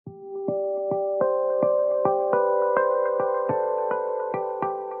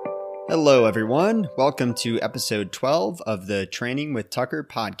Hello, everyone. Welcome to episode 12 of the Training with Tucker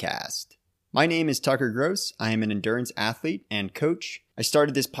podcast. My name is Tucker Gross. I am an endurance athlete and coach. I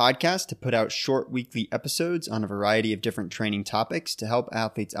started this podcast to put out short weekly episodes on a variety of different training topics to help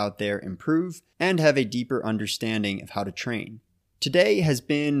athletes out there improve and have a deeper understanding of how to train. Today has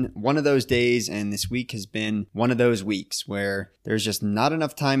been one of those days, and this week has been one of those weeks where there's just not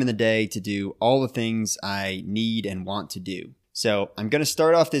enough time in the day to do all the things I need and want to do. So I'm going to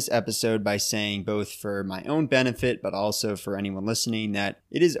start off this episode by saying, both for my own benefit, but also for anyone listening, that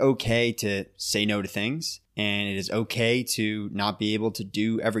it is okay to say no to things, and it is okay to not be able to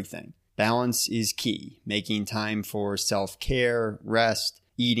do everything. Balance is key. Making time for self-care, rest,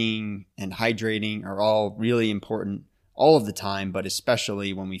 eating, and hydrating are all really important all of the time, but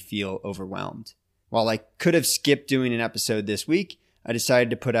especially when we feel overwhelmed. While I could have skipped doing an episode this week, I decided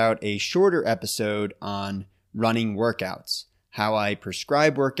to put out a shorter episode on running workouts, how I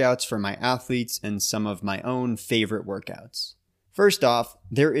prescribe workouts for my athletes, and some of my own favorite workouts. First off,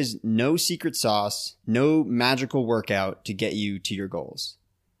 there is no secret sauce, no magical workout to get you to your goals.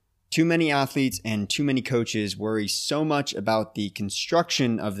 Too many athletes and too many coaches worry so much about the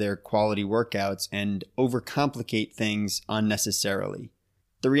construction of their quality workouts and overcomplicate things unnecessarily.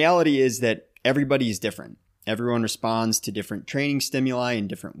 The reality is that everybody is different. Everyone responds to different training stimuli in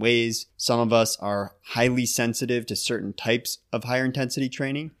different ways. Some of us are highly sensitive to certain types of higher intensity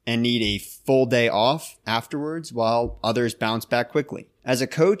training and need a full day off afterwards, while others bounce back quickly. As a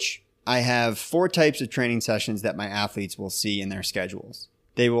coach, I have 4 types of training sessions that my athletes will see in their schedules.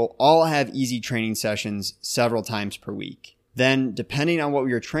 They will all have easy training sessions several times per week. Then, depending on what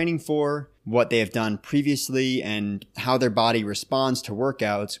we are training for, what they have done previously, and how their body responds to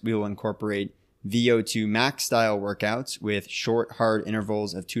workouts, we will incorporate VO2 max style workouts with short, hard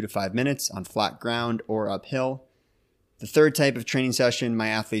intervals of 2 to 5 minutes on flat ground or uphill. The third type of training session my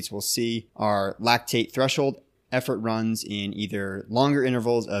athletes will see are lactate threshold effort runs in either longer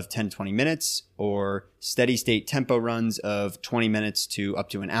intervals of 10 to 20 minutes or steady state tempo runs of 20 minutes to up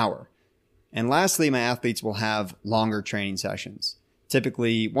to an hour. And lastly, my athletes will have longer training sessions,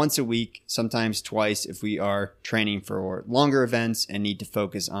 typically once a week, sometimes twice if we are training for longer events and need to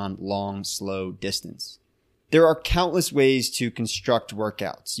focus on long, slow distance. There are countless ways to construct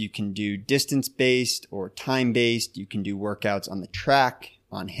workouts. You can do distance-based or time-based. You can do workouts on the track,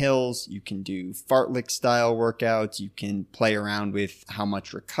 on hills. You can do fartlek-style workouts. You can play around with how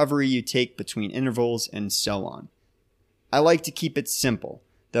much recovery you take between intervals and so on. I like to keep it simple,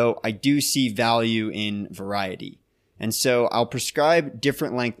 though I do see value in variety. And so I'll prescribe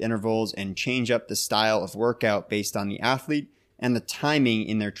different length intervals and change up the style of workout based on the athlete and the timing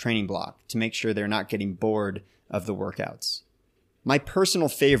in their training block to make sure they're not getting bored of the workouts. My personal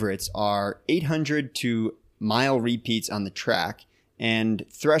favorites are 800 to mile repeats on the track and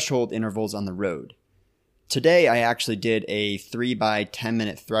threshold intervals on the road. Today, I actually did a 3 by 10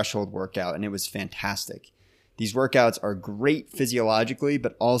 minute threshold workout, and it was fantastic. These workouts are great physiologically,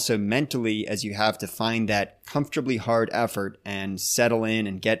 but also mentally, as you have to find that comfortably hard effort and settle in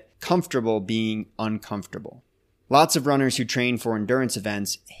and get comfortable being uncomfortable. Lots of runners who train for endurance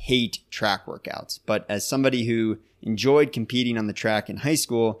events hate track workouts, but as somebody who enjoyed competing on the track in high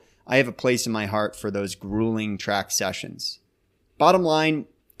school, I have a place in my heart for those grueling track sessions. Bottom line,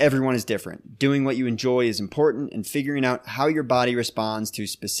 everyone is different. Doing what you enjoy is important, and figuring out how your body responds to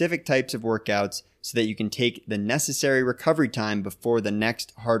specific types of workouts so that you can take the necessary recovery time before the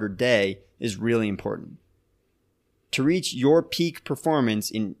next harder day is really important. To reach your peak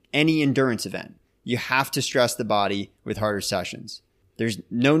performance in any endurance event, you have to stress the body with harder sessions. There's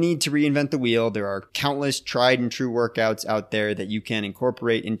no need to reinvent the wheel. There are countless tried and true workouts out there that you can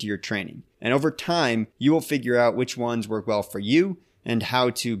incorporate into your training. And over time, you will figure out which ones work well for you and how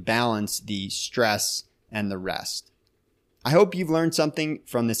to balance the stress and the rest. I hope you've learned something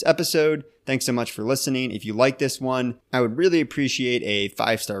from this episode. Thanks so much for listening. If you like this one, I would really appreciate a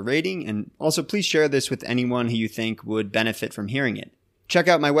 5-star rating, and also please share this with anyone who you think would benefit from hearing it. Check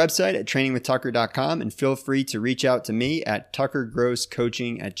out my website at trainingwithtucker.com and feel free to reach out to me at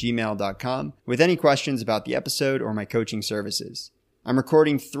tuckergrosscoaching@gmail.com with any questions about the episode or my coaching services. I'm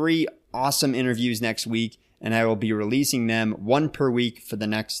recording 3 awesome interviews next week, and I will be releasing them 1 per week for the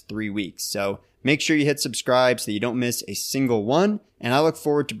next 3 weeks. So make sure you hit subscribe so you don't miss a single one, and I look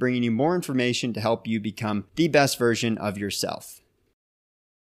forward to bringing you more information to help you become the best version of yourself.